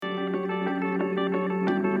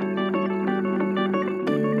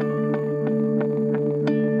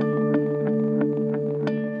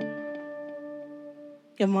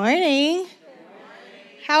Good morning.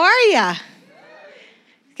 How are ya?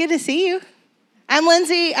 Good to see you. I'm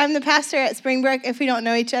Lindsay. I'm the pastor at Springbrook, if we don't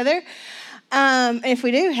know each other. If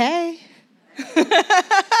we do, hey.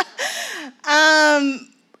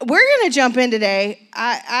 We're going to jump in today.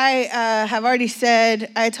 I have already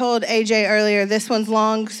said, I told AJ earlier, this one's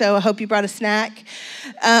long, so I hope you brought a snack.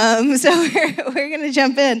 So we're going to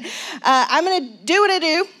jump in. I'm going to do what I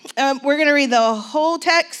do. We're going to read the whole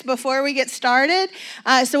text before we get started.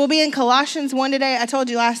 So we'll be in Colossians 1 today. I told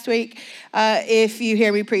you last week, if you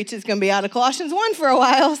hear me preach, it's going to be out of Colossians 1 for a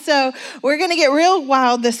while. So we're going to get real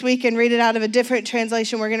wild this week and read it out of a different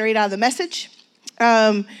translation. We're going to read out of the Message.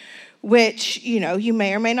 Which, you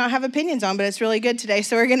may or may not have opinions on, but it's really good today.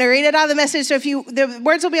 So we're going to read it out of the Message. So the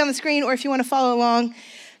words will be on the screen, or if you want to follow along,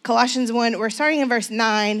 Colossians 1, we're starting in verse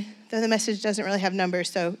 9, though the Message doesn't really have numbers,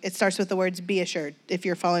 so it starts with the words, be assured, if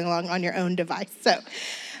you're following along on your own device. So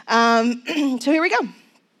here we go.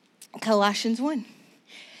 Colossians 1.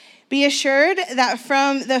 Be assured that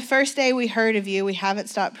from the first day we heard of you, we haven't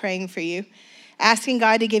stopped praying for you, asking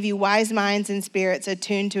God to give you wise minds and spirits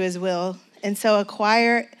attuned to his will, and so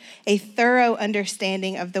acquire a thorough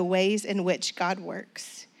understanding of the ways in which God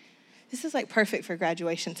works. This is like perfect for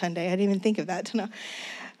graduation Sunday. I didn't even think of that till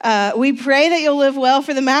now. We pray that you'll live well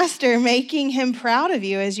for the Master, making him proud of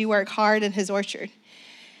you as you work hard in his orchard.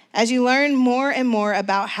 As you learn more and more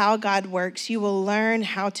about how God works, you will learn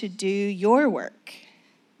how to do your work.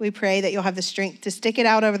 We pray that you'll have the strength to stick it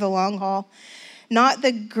out over the long haul, not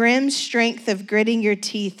the grim strength of gritting your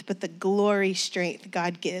teeth, but the glory strength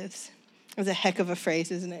God gives. That's a heck of a phrase,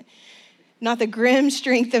 isn't it? Not the grim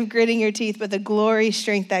strength of gritting your teeth, but the glory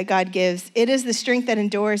strength that God gives. It is the strength that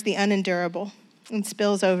endures the unendurable and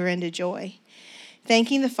spills over into joy.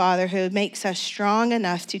 Thanking the Father who makes us strong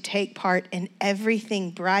enough to take part in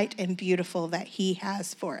everything bright and beautiful that he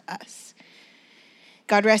has for us.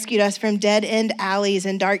 God rescued us from dead-end alleys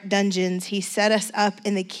and dark dungeons. He set us up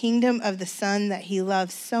in the kingdom of the Son that he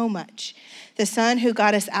loves so much. The Son who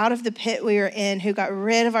got us out of the pit we were in, who got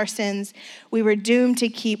rid of our sins, we were doomed to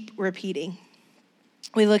keep repeating.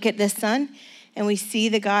 We look at this Son and we see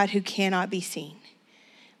the God who cannot be seen.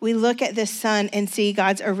 We look at this Son and see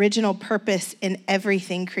God's original purpose in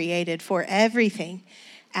everything created, for everything,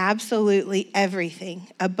 absolutely everything,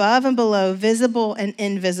 above and below, visible and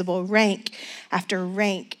invisible, rank after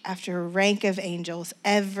rank after rank of angels,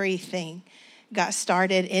 everything got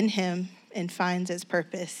started in him and finds its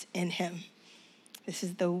purpose in him. This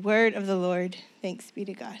is the word of the Lord. Thanks be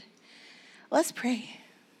to God. Let's pray.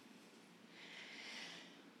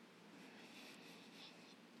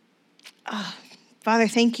 Father,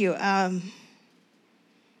 thank you. I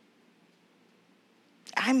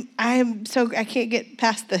can't get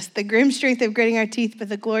past this. The grim strength of gritting our teeth, but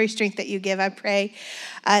the glory strength that you give. I pray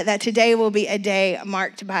that today will be a day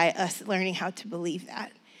marked by us learning how to believe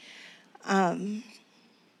that.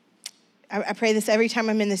 I pray this every time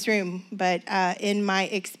I'm in this room, but in my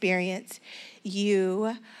experience,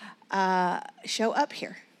 you show up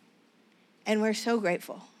here, and we're so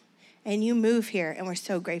grateful. And you move here, and we're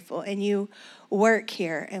so grateful. And you work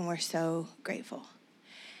here, and we're so grateful.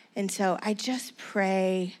 And so I just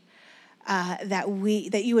pray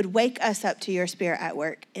that you would wake us up to your spirit at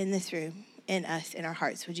work in this room, in us, in our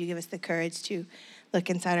hearts. Would you give us the courage to look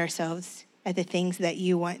inside ourselves at the things that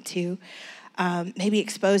you want to maybe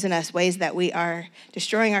expose in us, ways that we are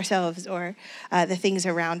destroying ourselves, or the things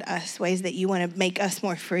around us, ways that you want to make us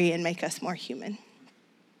more free and make us more human.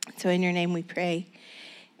 So in your name we pray,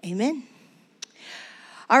 amen.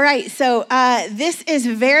 All right, so this is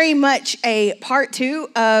very much a part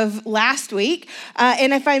 2 of last week.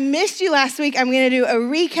 And if I missed you last week, I'm going to do a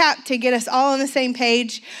recap to get us all on the same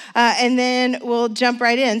page, and then we'll jump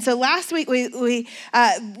right in. So last week, we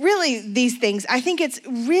really, these things, I think it's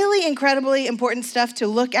really incredibly important stuff to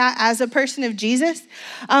look at as a person of Jesus.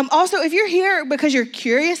 Also, if you're here because you're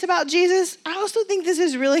curious about Jesus, I also think this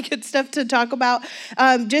is really good stuff to talk about,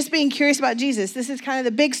 just being curious about Jesus. This is kind of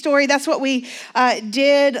the big story. That's what we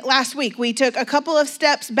did last week. We took a couple of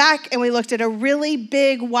steps back and we looked at a really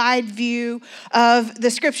big, wide view of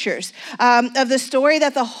the scriptures, of the story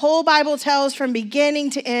that the whole Bible tells from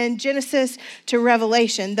beginning to end, Genesis to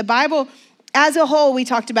Revelation. The Bible as a whole, we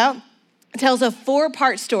talked about, tells a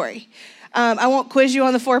 4-part story. I won't quiz you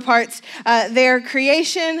on the 4 parts. They're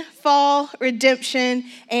creation, fall, redemption,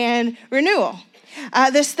 and renewal.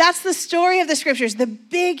 That's the story of the scriptures, the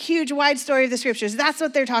big, huge, wide story of the scriptures. That's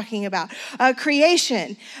what they're talking about.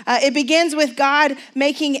 Creation. It begins with God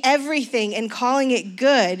making everything and calling it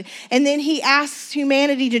good. And then he asks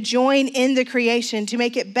humanity to join in the creation, to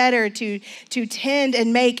make it better, to tend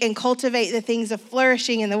and make and cultivate the things of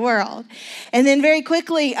flourishing in the world. And then very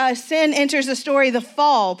quickly, sin enters the story, the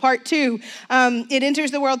fall, part 2. It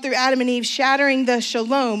enters the world through Adam and Eve, shattering the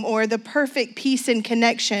shalom, or the perfect peace and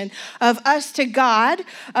connection of us to God,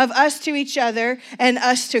 of us to each other, and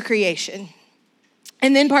us to creation.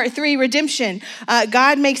 And then part 3, redemption.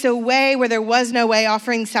 God makes a way where there was no way,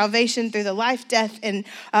 offering salvation through the life, death, and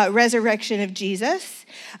resurrection of Jesus.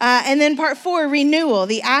 And then part 4, renewal,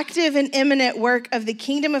 the active and imminent work of the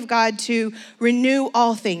kingdom of God to renew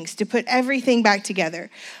all things, to put everything back together.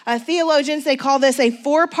 Theologians, they call this a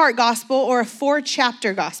 4-part gospel or a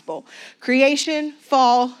 4-chapter gospel. Creation,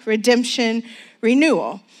 fall, redemption,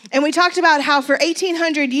 renewal. And we talked about how for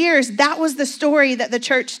 1,800 years, that was the story that the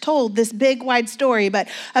church told, this big, wide story. But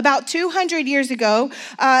about 200 years ago,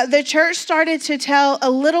 the church started to tell a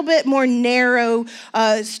little bit more narrow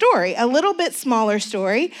story, a little bit smaller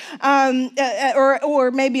story.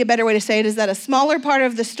 Or maybe a better way to say it is that a smaller part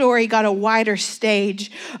of the story got a wider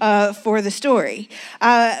stage for the story.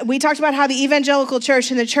 We talked about how the evangelical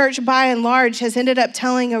church and the church by and large has ended up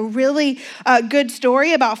telling a really good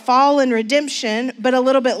story about fall and redemption, but a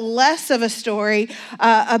little bit less of a story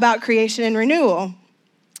about creation and renewal.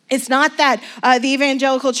 It's not that the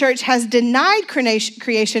evangelical church has denied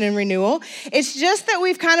creation and renewal. It's just that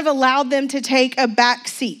we've kind of allowed them to take a back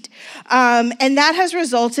seat. And that has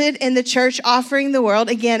resulted in the church offering the world,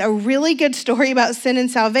 again, a really good story about sin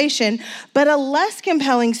and salvation, but a less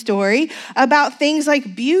compelling story about things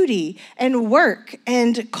like beauty and work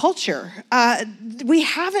and culture. We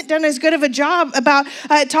haven't done as good of a job about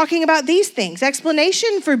talking about these things.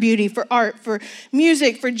 Explanation for beauty, for art, for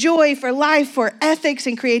music, for joy, for life, for ethics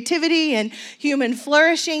and creativity and human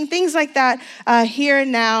flourishing, things like that here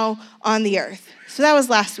and now on the earth. So that was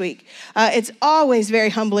last week. It's always very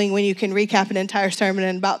humbling when you can recap an entire sermon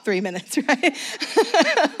in about 3 minutes, right?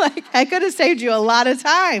 Like, I could have saved you a lot of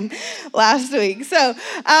time last week. So,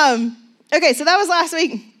 okay, so that was last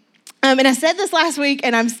week. And I said this last week,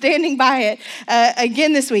 and I'm standing by it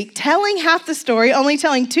again this week. Telling half the story, only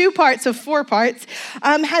telling 2 parts of 4 parts,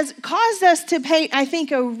 has caused us to paint, I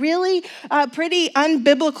think, a really pretty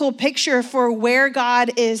unbiblical picture for where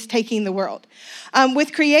God is taking the world.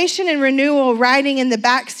 With creation and renewal riding in the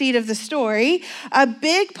backseat of the story, a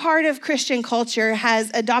big part of Christian culture has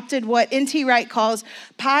adopted what N.T. Wright calls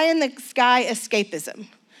pie-in-the-sky escapism.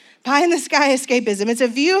 Pie-in-the-sky escapism. It's a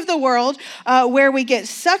view of the world where we get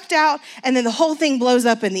sucked out and then the whole thing blows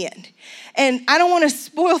up in the end. And I don't want to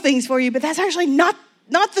spoil things for you, but that's actually not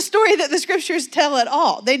the story that the scriptures tell at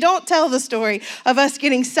all. They don't tell the story of us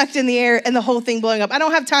getting sucked in the air and the whole thing blowing up. I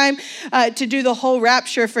don't have time to do the whole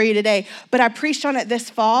rapture for you today, but I preached on it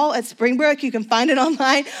this fall at Springbrook. You can find it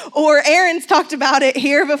online, or Aaron's talked about it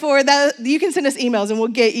here before. That you can send us emails and we'll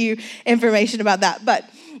get you information about that. But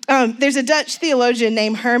there's a Dutch theologian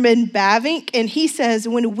named Herman Bavinck, and he says,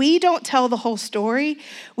 when we don't tell the whole story,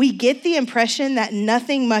 we get the impression that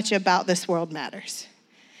nothing much about this world matters.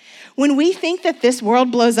 When we think that this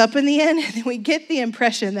world blows up in the end, then we get the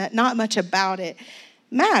impression that not much about it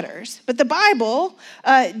matters. But the Bible,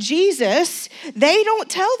 Jesus, they don't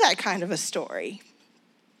tell that kind of a story.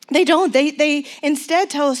 They don't. They instead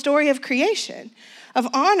tell a story of creation, of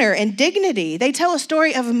honor and dignity. They tell a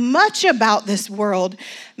story of much about this world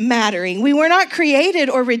mattering. We were not created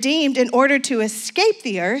or redeemed in order to escape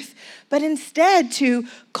the earth, but instead to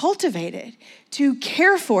cultivate it, to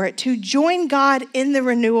care for it, to join God in the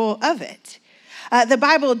renewal of it. The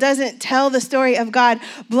Bible doesn't tell the story of God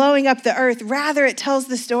blowing up the earth. Rather, it tells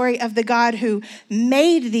the story of the God who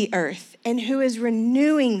made the earth and who is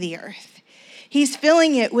renewing the earth. He's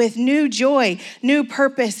filling it with new joy, new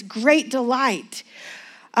purpose, great delight.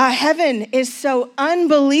 Heaven is so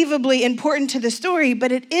unbelievably important to the story,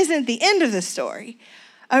 but it isn't the end of the story.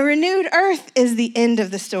 A renewed earth is the end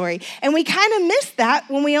of the story. And we kind of miss that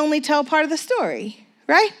when we only tell part of the story,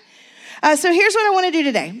 right? So here's what I want to do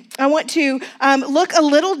today. I want to look a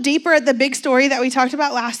little deeper at the big story that we talked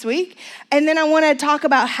about last week. And then I want to talk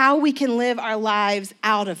about how we can live our lives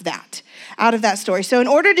out of that story. So in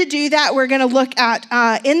order to do that, we're going to look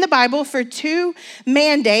at in the Bible for 2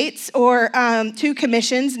 mandates or 2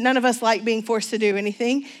 commissions. None of us like being forced to do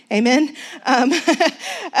anything. Amen. And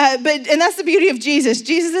that's the beauty of Jesus.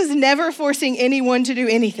 Jesus is never forcing anyone to do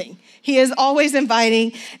anything. He is always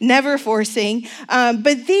inviting, never forcing.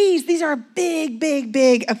 But these are big, big,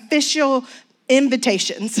 big official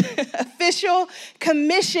invitations, official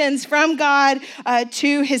commissions from God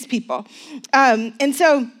to his people. And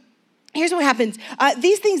so here's what happens.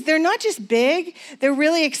 These things, they're not just big, they're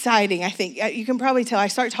really exciting, I think. You can probably tell I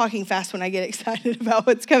start talking fast when I get excited about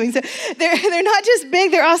what's coming. So they're not just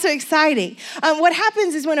big, they're also exciting. What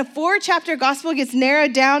happens is when a 4-chapter gospel gets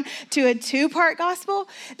narrowed down to a 2-part gospel,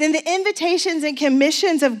 then the invitations and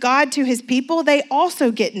commissions of God to his people, they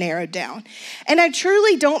also get narrowed down. And I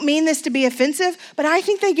truly don't mean this to be offensive, but I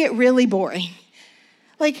think they get really boring.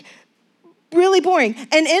 Like, really boring.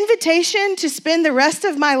 An invitation to spend the rest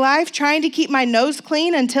of my life trying to keep my nose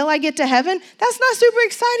clean until I get to heaven, that's not super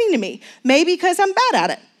exciting to me. Maybe because I'm bad at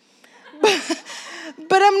it.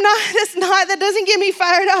 But that doesn't get me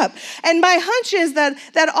fired up. And my hunch is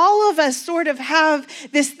that all of us sort of have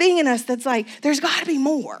this thing in us that's like, there's got to be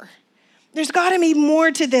more. There's got to be more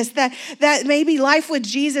to this, that maybe life with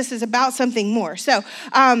Jesus is about something more. So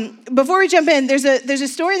before we jump in, there's a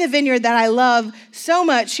story in the Vineyard that I love so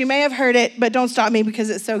much. You may have heard it, but don't stop me because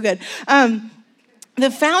it's so good. The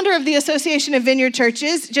founder of the Association of Vineyard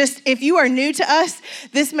Churches, just if you are new to us,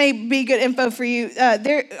 this may be good info for you.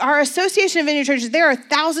 Our Association of Vineyard Churches, there are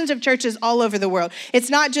thousands of churches all over the world. It's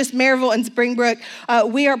not just Maryville and Springbrook.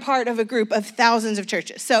 We are part of a group of thousands of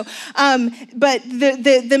churches. So, but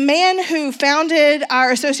the man who founded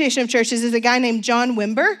our Association of Churches is a guy named John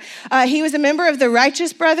Wimber. He was a member of the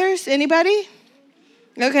Righteous Brothers. Anybody?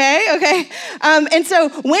 Okay. And so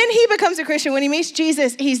when he becomes a Christian, when he meets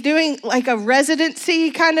Jesus, he's doing like a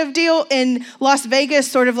residency kind of deal in Las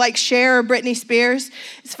Vegas, sort of like Cher or Britney Spears.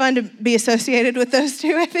 It's fun to be associated with those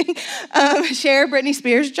two, I think. Cher, Britney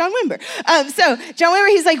Spears, John Wimber. So John Wimber,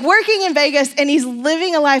 he's like working in Vegas and he's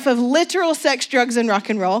living a life of literal sex, drugs, and rock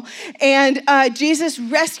and roll. And Jesus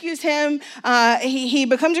rescues him. He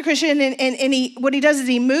becomes a Christian and what he does is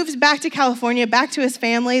he moves back to California, back to his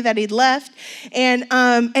family that he'd left. And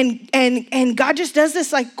God just does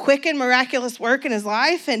this like quick and miraculous work in his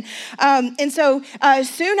life. And so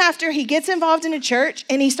soon after he gets involved in a church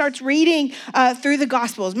and he starts reading through the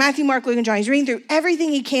Gospels, Matthew, Mark, Luke, and John. He's reading through everything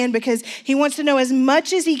he can because he wants to know as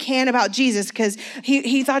much as he can about Jesus because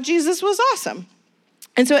he thought Jesus was awesome.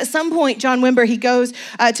 And so at some point, John Wimber, he goes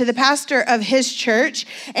to the pastor of his church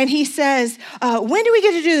and he says, when do we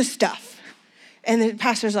get to do this stuff? And the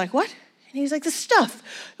pastor's like, what? And he's like, the stuff.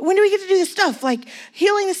 When do we get to do the stuff? Like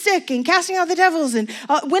healing the sick and casting out the devils. And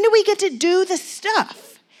when do we get to do the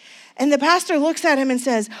stuff? And the pastor looks at him and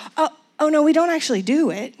says, oh no, we don't actually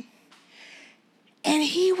do it. And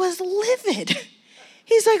he was livid.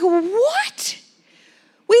 He's like, what?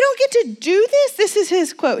 We don't get to do this? This is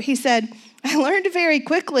his quote. He said, I learned very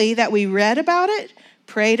quickly that we read about it,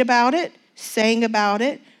 prayed about it, sang about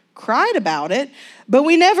it, cried about it, but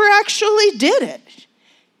we never actually did it.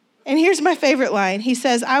 And here's my favorite line. He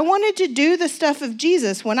says, I wanted to do the stuff of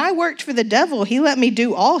Jesus. When I worked for the devil, he let me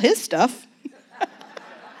do all his stuff.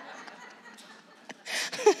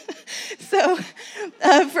 So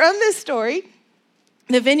from this story,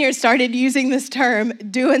 the Vineyard started using this term,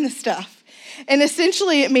 doing the stuff. And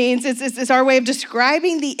essentially it means it's our way of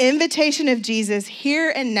describing the invitation of Jesus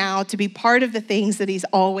here and now to be part of the things that he's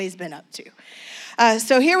always been up to.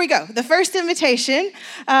 So here we go. The first invitation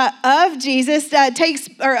of Jesus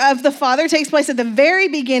of the Father takes place at the very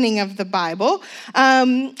beginning of the Bible.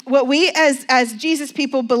 What we as Jesus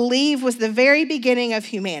people believe was the very beginning of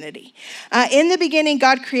humanity. In the beginning,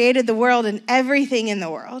 God created the world and everything in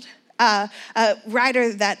the world. A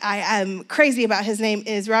writer that I am crazy about, his name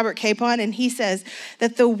is Robert Capon, and he says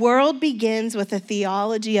that the world begins with a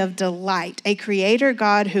theology of delight, a creator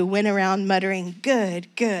God who went around muttering, good,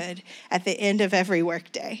 good, at the end of every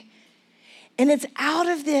workday. And it's out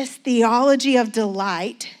of this theology of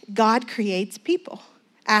delight, God creates people,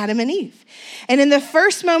 Adam and Eve. And in the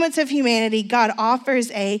first moments of humanity, God offers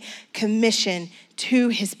a commission to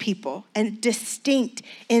his people, a distinct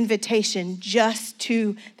invitation just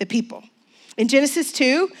to the people. In Genesis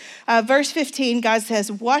 2, verse 15, God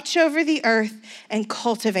says, watch over the earth and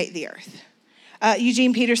cultivate the earth.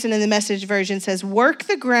 Eugene Peterson in the Message version says, work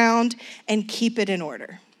the ground and keep it in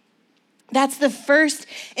order. That's the first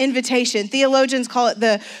invitation. Theologians call it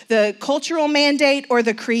the cultural mandate or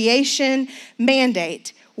the creation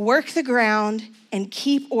mandate. Work the ground and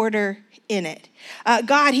keep order in it.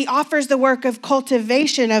 God, he offers the work of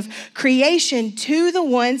cultivation, of creation to the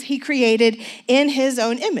ones he created in his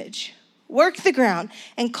own image. Work the ground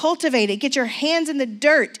and cultivate it. Get your hands in the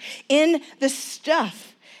dirt, in the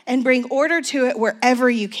stuff, and bring order to it wherever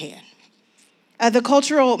you can. The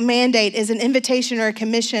cultural mandate is an invitation or a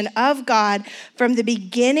commission of God from the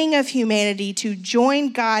beginning of humanity to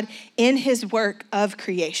join God in his work of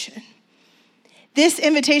creation. This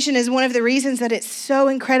invitation is one of the reasons that it's so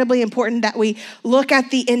incredibly important that we look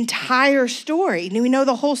at the entire story. We know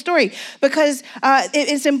the whole story because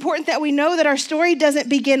it's important that we know that our story doesn't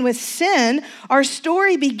begin with sin. Our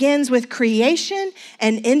story begins with creation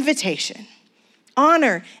and invitation.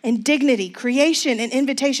 Honor and dignity, creation and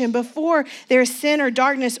invitation before there's sin or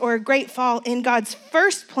darkness or a great fall in God's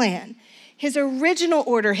first plan, his original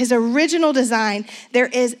order, his original design. There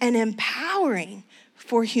is an empowering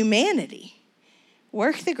for humanity.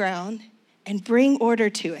 Work the ground and bring order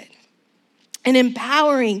to it. And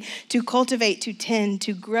empowering to cultivate, to tend,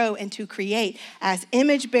 to grow, and to create as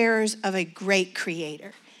image bearers of a great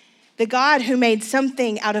creator. The God who made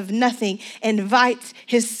something out of nothing invites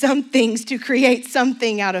his somethings to create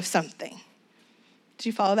something out of something. Did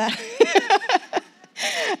you follow that?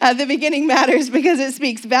 The beginning matters because it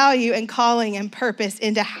speaks value and calling and purpose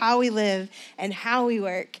into how we live and how we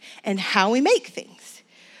work and how we make things.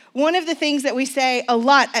 One of the things that we say a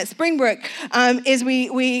lot at Springbrook is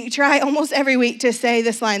we try almost every week to say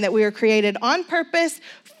this line that we were created on purpose,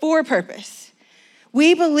 for purpose.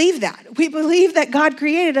 We believe that. We believe that God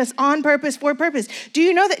created us on purpose, for purpose. Do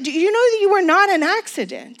you know that you were not an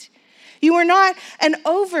accident? You were not an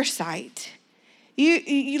oversight.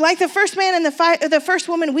 You like the first man and the first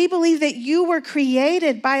woman, we believe that you were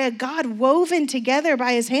created by a God woven together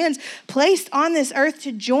by his hands, placed on this earth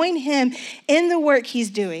to join him in the work he's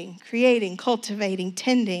doing, creating, cultivating,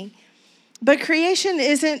 tending. But creation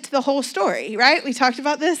isn't the whole story, right? We talked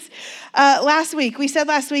about this last week. We said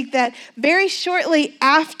last week that very shortly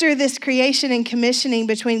after this creation and commissioning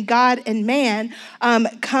between God and man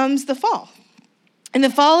comes the fall. And the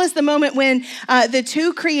fall is the moment when the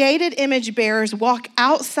two created image bearers walk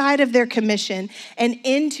outside of their commission and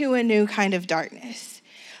into a new kind of darkness.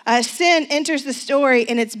 Sin enters the story,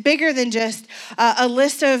 and it's bigger than just a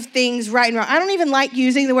list of things right and wrong. I don't even like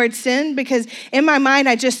using the word sin because in my mind,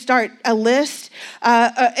 I just start a list.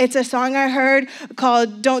 It's a song I heard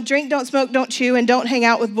called "Don't Drink, Don't Smoke, Don't Chew, and Don't Hang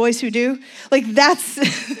Out with Boys Who Do." Like that's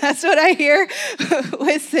what I hear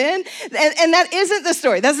with sin. And that isn't the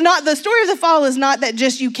story. That's not the story of the fall. Is not that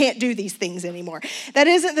just you can't do these things anymore. That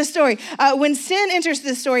isn't the story. When sin enters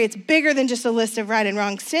the story, it's bigger than just a list of right and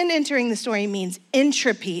wrong. Sin entering the story means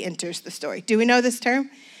entropy enters the story. Do we know this term?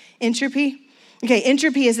 Entropy? Okay,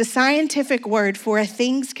 entropy is a scientific word for a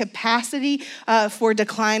thing's capacity for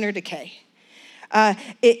decline or decay.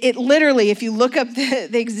 It literally, if you look up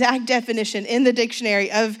the exact definition in the dictionary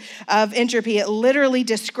of entropy, it literally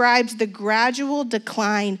describes the gradual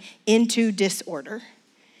decline into disorder.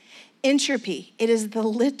 Entropy, it is the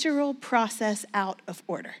literal process out of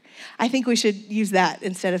order. I think we should use that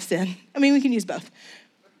instead of sin. I mean, we can use both.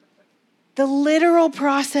 The literal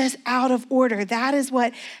process out of order. That is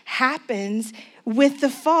what happens with the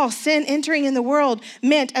fall. Sin entering in the world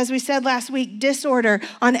meant, as we said last week, disorder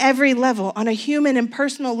on every level, on a human and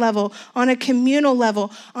personal level, on a communal level,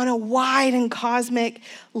 on a wide and cosmic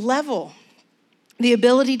level. The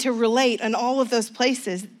ability to relate in all of those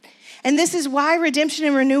places. And this is why redemption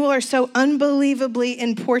and renewal are so unbelievably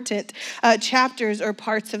important chapters or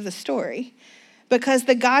parts of the story. Because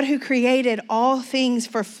the God who created all things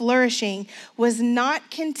for flourishing was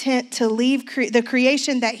not content to leave the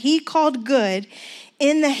creation that he called good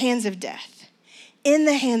in the hands of death, in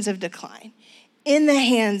the hands of decline, in the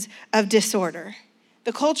hands of disorder.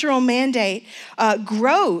 The cultural mandate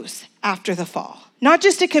grows after the fall. Not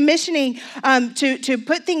just a commissioning to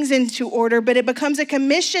put things into order, but it becomes a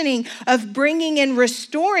commissioning of bringing and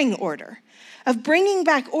restoring order, of bringing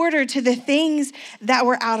back order to the things that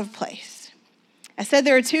were out of place. I said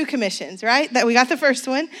there are two commissions, right? That we got the first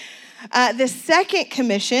one. The second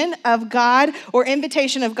commission of God or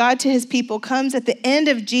invitation of God to his people comes at the end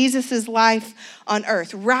of Jesus's life on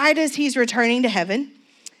earth, right as he's returning to heaven.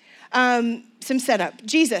 Some setup.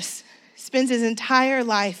 Jesus spends his entire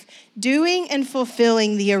life doing and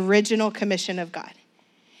fulfilling the original commission of God.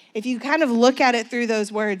 If you kind of look at it through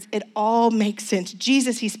those words, it all makes sense.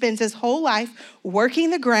 Jesus, he spends his whole life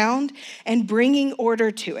working the ground and bringing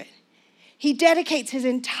order to it. He dedicates his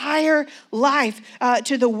entire life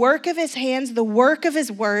to the work of his hands, the work of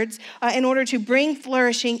his words, in order to bring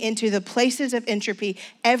flourishing into the places of entropy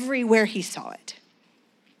everywhere he saw it.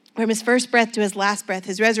 From his first breath to his last breath,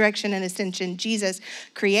 his resurrection and ascension, Jesus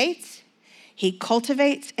creates, he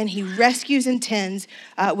cultivates, and he rescues and tends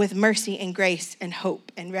with mercy and grace and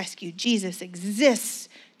hope and rescue. Jesus exists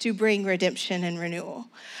to bring redemption and renewal.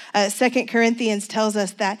 2 Corinthians tells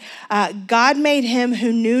us that God made him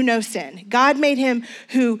who knew no sin. God made him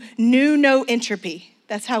who knew no entropy.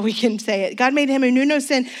 That's how we can say it. God made him who knew no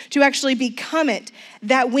sin to actually become it,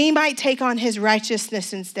 that we might take on his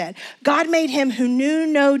righteousness instead. God made him who knew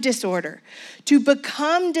no disorder to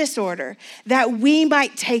become disorder, that we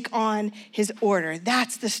might take on his order.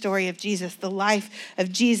 That's the story of Jesus, the life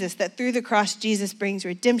of Jesus, that through the cross, Jesus brings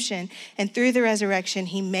redemption, and through the resurrection,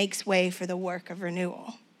 he makes way for the work of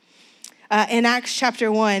renewal. In Acts chapter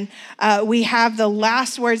 1, we have the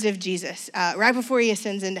last words of Jesus right before he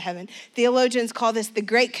ascends into heaven. Theologians call this the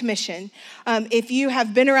Great Commission. If you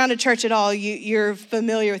have been around a church at all, you're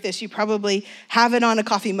familiar with this. You probably have it on a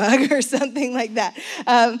coffee mug or something like that.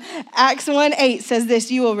 Acts 1:8 says this: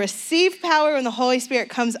 you will receive power when the Holy Spirit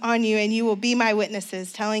comes on you, and you will be my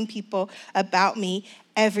witnesses, telling people about me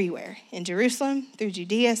everywhere, in Jerusalem, through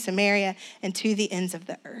Judea, Samaria, and to the ends of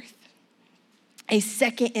the earth. A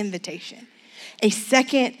second invitation, a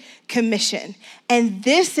second commission. And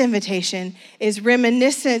this invitation is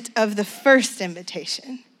reminiscent of the first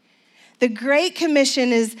invitation. The Great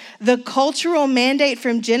Commission is the cultural mandate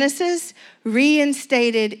from Genesis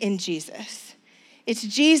reinstated in Jesus. It's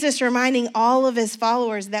Jesus reminding all of his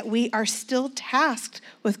followers that we are still tasked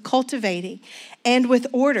with cultivating and with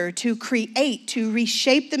order, to create, to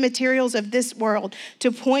reshape the materials of this world,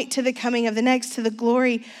 to point to the coming of the next, to the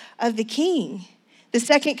glory of the King. The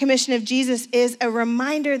second commission of Jesus is a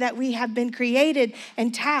reminder that we have been created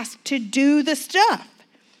and tasked to do the stuff.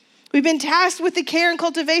 We've been tasked with the care and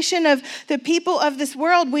cultivation of the people of this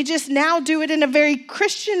world. We just now do it in a very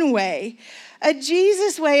Christian way, a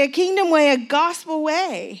Jesus way, a kingdom way, a gospel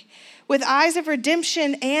way, with eyes of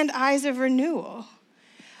redemption and eyes of renewal.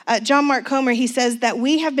 John Mark Comer, he says that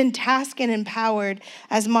we have been tasked and empowered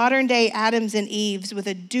as modern day Adams and Eves with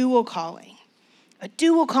a dual calling. A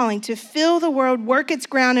dual calling to fill the world, work its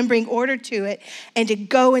ground, and bring order to it, and to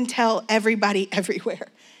go and tell everybody everywhere.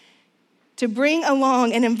 To bring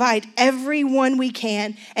along and invite everyone we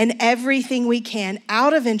can and everything we can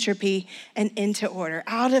out of entropy and into order,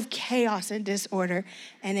 out of chaos and disorder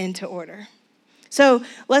and into order. So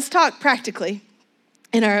let's talk practically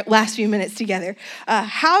in our last few minutes together.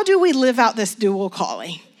 How do we live out this dual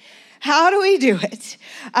calling? How do we do it?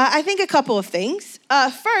 I think a couple of things.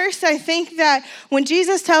 First, I think that when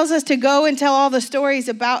Jesus tells us to go and tell all the stories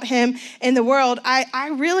about him in the world, I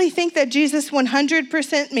really think that Jesus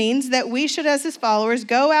 100% means that we should, as his followers,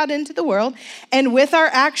 go out into the world and with our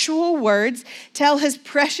actual words, tell his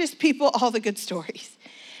precious people all the good stories.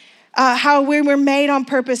 How we were made on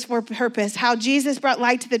purpose for purpose, how Jesus brought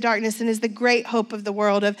light to the darkness and is the great hope of the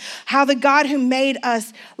world, of how the God who made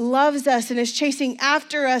us loves us and is chasing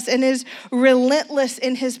after us and is relentless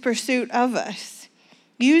in his pursuit of us.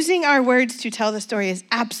 Using our words to tell the story is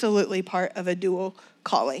absolutely part of a dual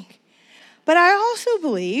calling. But I also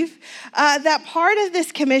believe that part of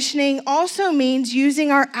this commissioning also means using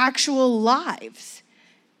our actual lives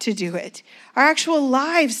to do it, our actual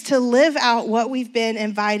lives to live out what we've been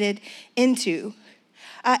invited into.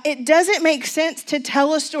 It doesn't make sense to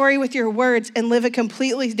tell a story with your words and live a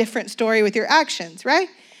completely different story with your actions, right?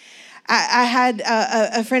 I had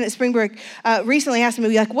a friend at Springbrook recently asked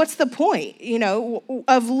me, like, what's the point,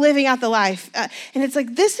 of living out the life? And it's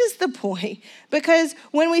like, this is the point. Because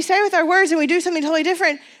when we say with our words and we do something totally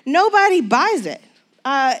different, nobody buys it.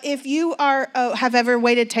 If you have ever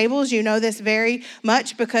waited tables, you know this very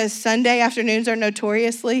much, because Sunday afternoons are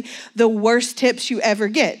notoriously the worst tips you ever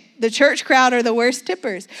get. The church crowd are the worst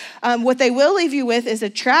tippers. What they will leave you with is a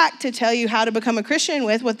tract to tell you how to become a Christian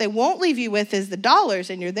with. What they won't leave you with is the dollars,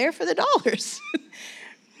 and you're there for the dollars.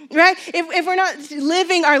 Right? If we're not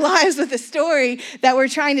living our lives with a story that we're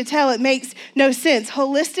trying to tell, it makes no sense.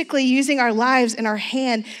 Holistically using our lives and our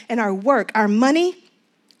hand and our work, our money,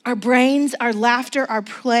 our brains, our laughter, our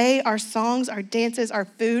play, our songs, our dances, our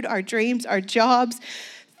food, our dreams, our jobs,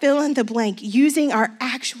 fill in the blank, using our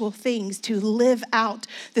actual things to live out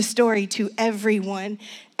the story to everyone,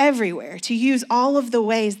 everywhere, to use all of the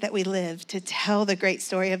ways that we live to tell the great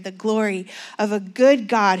story of the glory of a good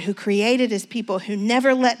God who created his people, who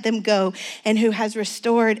never let them go, and who has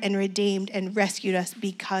restored and redeemed and rescued us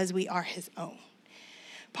because we are his own.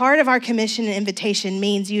 Part of our commission and invitation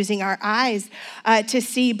means using our eyes to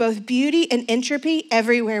see both beauty and entropy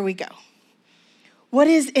everywhere we go. What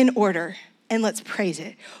is in order? And let's praise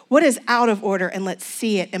it. What is out of order? And let's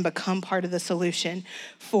see it and become part of the solution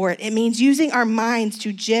for it. It means using our minds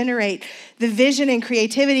to generate the vision and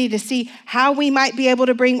creativity to see how we might be able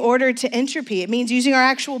to bring order to entropy. It means using our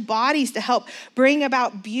actual bodies to help bring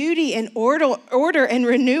about beauty and order and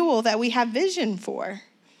renewal that we have vision for.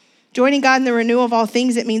 Joining God in the renewal of all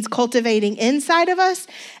things, it means cultivating inside of us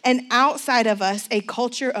and outside of us a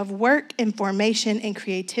culture of work and formation and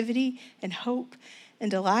creativity and hope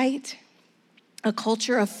and delight. a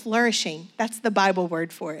culture of flourishing. That's the Bible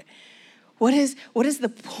word for it. What is the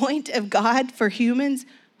point of God for humans?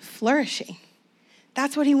 Flourishing.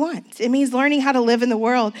 That's what he wants. It means learning how to live in the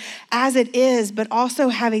world as it is, but also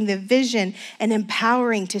having the vision and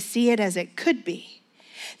empowering to see it as it could be.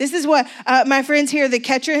 This is what my friends here, the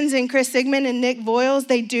Ketchens and Chris Sigmund and Nick Voiles,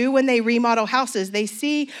 they do when they remodel houses. They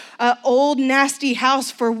see an old, nasty house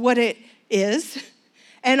for what it is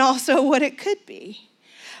and also what it could be.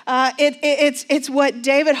 It's what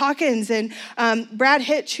David Hawkins and Brad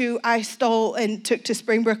Hitch, who I stole and took to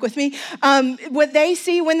Springbrook with me, what they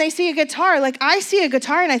see when they see a guitar. Like, I see a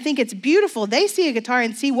guitar and I think it's beautiful. They see a guitar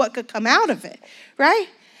and see what could come out of it, right?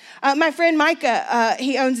 My friend Micah,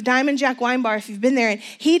 he owns Diamond Jack Wine Bar, if you've been there, and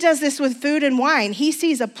he does this with food and wine. He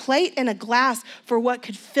sees a plate and a glass for what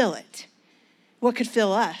could fill it, what could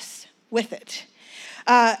fill us with it.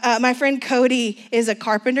 My friend Cody is a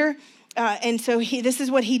carpenter. And so this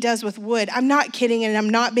is what he does with wood. I'm not kidding, and I'm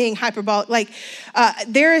not being hyperbolic. Like,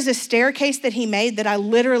 there is a staircase that he made that I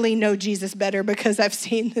literally know Jesus better because I've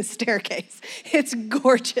seen the staircase. It's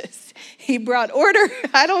gorgeous. He brought order.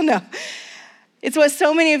 I don't know. It's what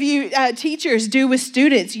so many of you teachers do with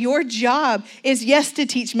students. Your job is, yes, to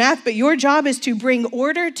teach math, but your job is to bring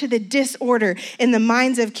order to the disorder in the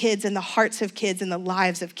minds of kids and the hearts of kids and the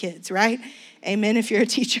lives of kids, right? Amen, if you're a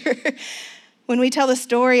teacher. When we tell the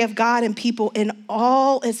story of God and people in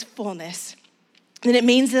all its fullness, then it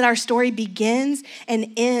means that our story begins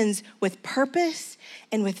and ends with purpose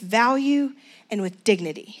and with value and with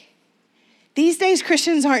dignity. These days,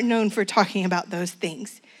 Christians aren't known for talking about those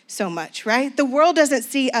things so much, right? The world doesn't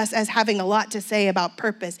see us as having a lot to say about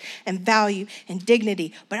purpose and value and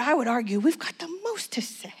dignity, but I would argue we've got the most to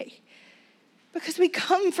say because we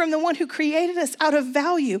come from the one who created us out of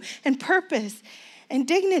value and purpose and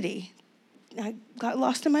dignity. I got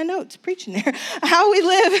lost in my notes preaching there. How we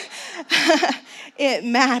live, it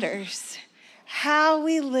matters. How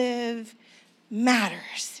we live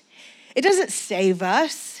matters. It doesn't save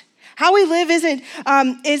us. How we live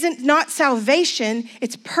isn't not salvation,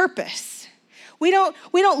 it's purpose. We don't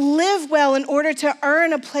live well in order to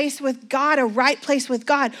earn a place with God, a right place with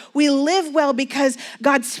God. We live well because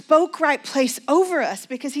God spoke right place over us,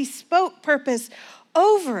 because he spoke purpose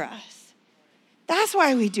over us. That's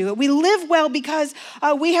why we do it. We live well because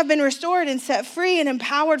we have been restored and set free and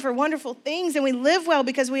empowered for wonderful things. And we live well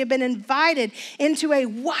because we have been invited into a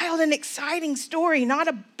wild and exciting story, not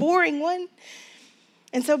a boring one.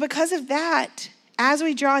 And so because of that, as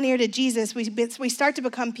we draw near to Jesus, we start to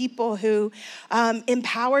become people who,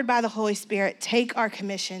 empowered by the Holy Spirit, take our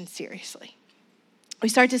commission seriously. We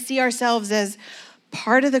start to see ourselves as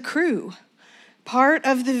part of the crew, part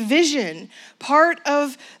of the vision, part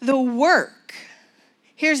of the work.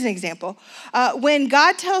 Here's an example. When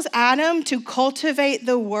God tells Adam to cultivate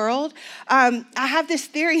the world, I have this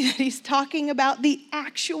theory that he's talking about the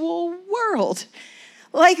actual world,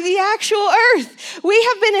 like the actual earth. We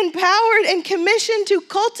have been empowered and commissioned to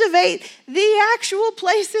cultivate the actual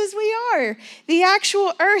places we are, the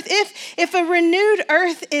actual earth. If a renewed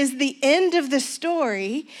earth is the end of the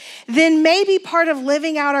story, then maybe part of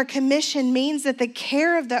living out our commission means that the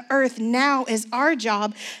care of the earth now is our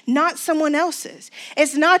job, not someone else's.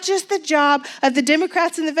 It's not just the job of the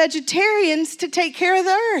Democrats and the vegetarians to take care of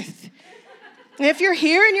the earth. And if you're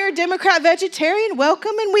here and you're a Democrat vegetarian,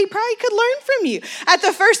 welcome, and we probably could learn from you. At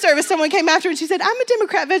the first service, someone came after and she said, I'm a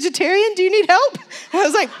Democrat vegetarian. Do you need help? And I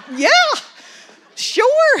was like, yeah,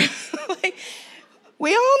 sure. Like,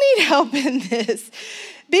 we all need help in this.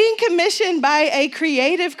 Being commissioned by a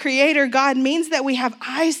creative creator God means that we have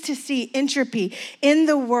eyes to see entropy in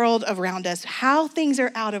the world around us, how things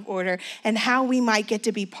are out of order, and how we might get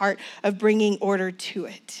to be part of bringing order to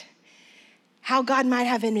it. How God might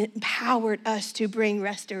have empowered us to bring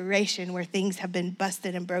restoration where things have been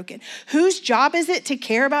busted and broken. Whose job is it to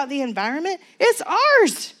care about the environment? It's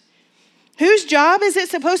ours. Whose job is it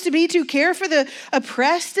supposed to be to care for the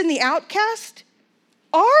oppressed and the outcast?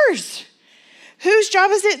 Ours. Whose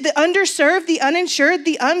job is it? The underserved, the uninsured,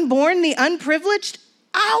 the unborn, the unprivileged?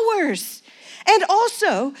 Ours. And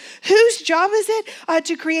also, whose job is it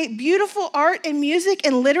to create beautiful art and music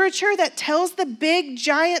and literature that tells the big,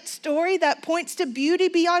 giant story that points to beauty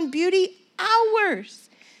beyond beauty? Ours.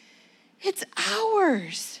 It's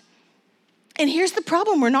ours. And here's the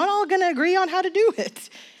problem. We're not all going to agree on how to do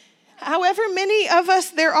it. However many of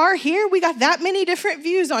us there are here, we got that many different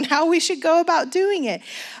views on how we should go about doing it.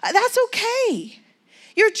 That's okay.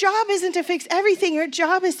 Your job isn't to fix everything. Your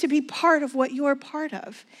job is to be part of what you're part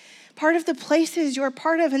of. part of the places you're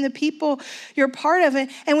part of and the people you're part of.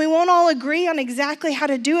 And we won't all agree on exactly how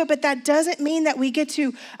to do it, but that doesn't mean that we get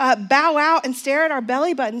to bow out and stare at our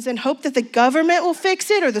belly buttons and hope that the government will fix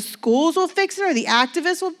it, or the schools will fix it, or the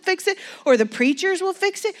activists will fix it, or the preachers will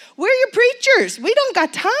fix it. We're your preachers. We don't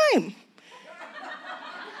got time.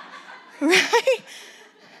 Right?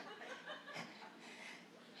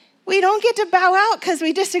 We don't get to bow out because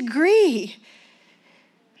we disagree.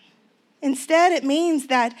 Instead, it means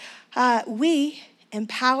that we,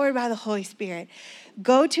 empowered by the Holy Spirit,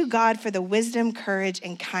 go to God for the wisdom, courage,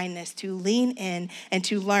 and kindness to lean in and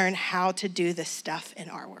to learn how to do this stuff in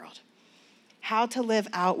our world, how to live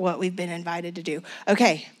out what we've been invited to do.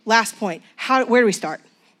 Okay, last point. Where do we start?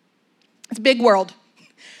 It's a big world.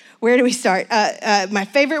 Where do we start? My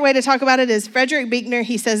favorite way to talk about it is Frederick Buechner.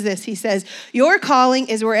 He says this. He says, your calling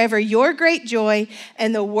is wherever your great joy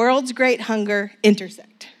and the world's great hunger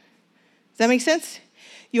intersect. Does that make sense?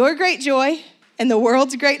 Your great joy and the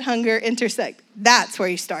world's great hunger intersect. That's where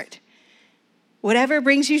you start. Whatever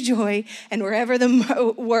brings you joy and wherever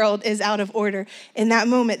the world is out of order, in that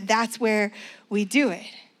moment, that's where we do it.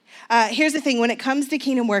 Here's the thing. When it comes to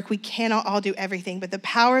kingdom work, we cannot all do everything, but the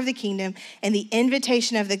power of the kingdom and the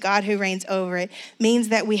invitation of the God who reigns over it means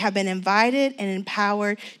that we have been invited and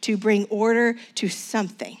empowered to bring order to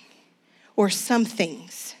something or some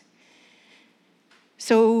things.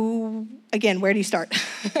 So again, where do you start?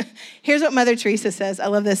 Here's what Mother Teresa says. I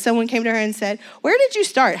love this. Someone came to her and said, where did you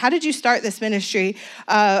start? How did you start this ministry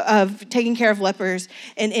of taking care of lepers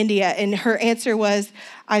in India? And her answer was,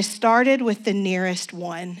 I started with the nearest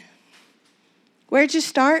one. Where'd you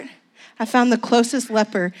start? I found the closest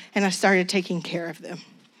leper and I started taking care of them.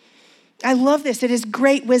 I love this. It is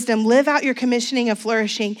great wisdom. Live out your commissioning and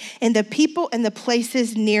flourishing in the people and the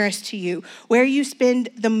places nearest to you, where you spend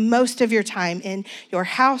the most of your time, in your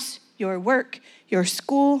house, your work, your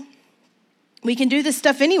school. We can do this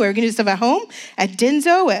stuff anywhere. We can do this stuff at home, at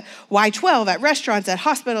Denso, at Y12, at restaurants, at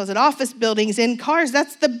hospitals, at office buildings, in cars.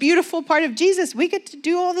 That's the beautiful part of Jesus. We get to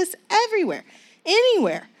do all this everywhere,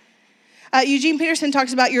 anywhere. Eugene Peterson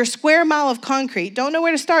talks about your square mile of concrete. Don't know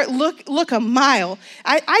where to start. Look a mile.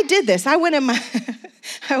 I did this. I went in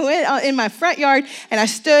my front yard and I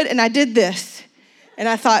stood and I did this. And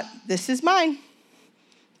I thought, this is mine.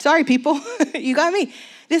 Sorry, people. You got me.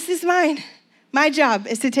 This is mine. My job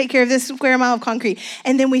is to take care of this square mile of concrete.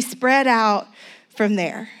 And then we spread out from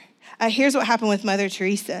there. Here's what happened with Mother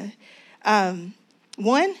Teresa.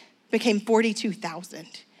 One became 42,000.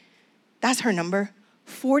 That's her number.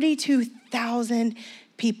 42,000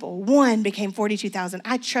 people. One became 42,000.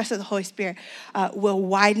 I trust that the Holy Spirit will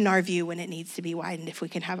widen our view when it needs to be widened if we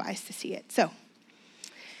can have eyes to see it. So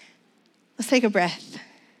let's take a breath.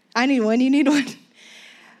 I need one. You need one.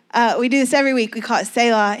 We do this every week. We call it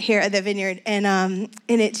Selah here at the Vineyard. And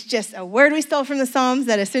it's just a word we stole from the Psalms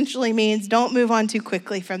that essentially means don't move on too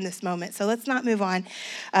quickly from this moment. So let's not move on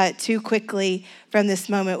too quickly from this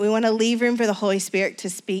moment. We want to leave room for the Holy Spirit to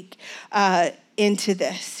speak into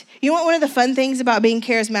this. You know what one of the fun things about being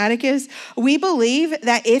charismatic is? We believe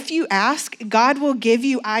that if you ask, God will give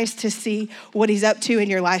you eyes to see what he's up to in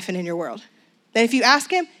your life and in your world. That if you ask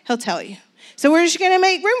him, he'll tell you. So we're just going to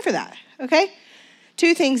make room for that, okay?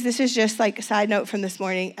 Two things. This is just like a side note from this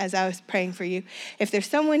morning as I was praying for you. If there's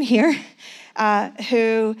someone here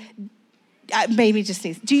who maybe just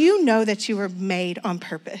needs, do you know that you were made on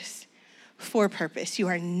purpose, for purpose? You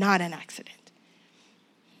are not an accident.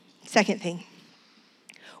 Second thing.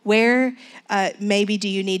 Where maybe do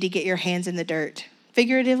you need to get your hands in the dirt,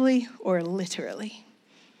 figuratively or literally?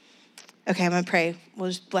 Okay, I'm going to pray. We'll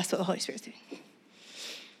just bless what the Holy Spirit's doing.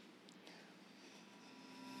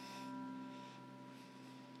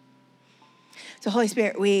 So Holy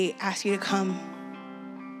Spirit, we ask you to come.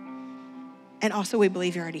 And also we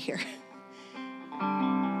believe you're already here.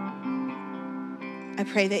 I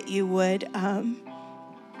pray that you would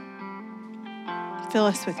fill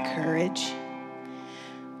us with courage.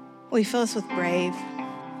 Will you fill us with brave?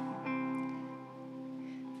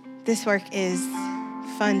 This work is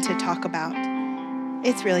fun to talk about.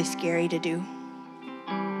 It's really scary to do.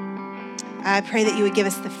 I pray that you would give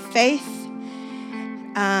us the faith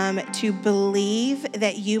to believe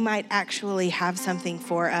that you might actually have something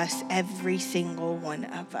for us, every single one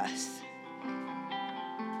of us.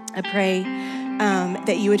 I pray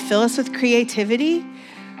that you would fill us with creativity,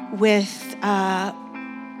 with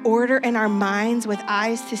order in our minds, with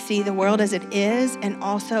eyes to see the world as it is, and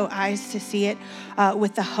also eyes to see it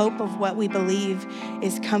with the hope of what we believe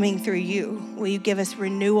is coming through you. Will you give us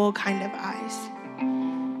renewal kind of eyes?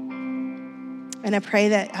 And I pray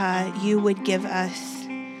that you would give us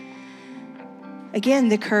again,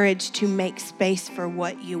 the courage to make space for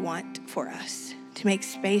what you want for us, to make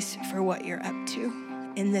space for what you're up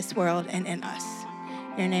to in this world and in us.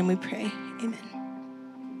 In your name we pray, amen.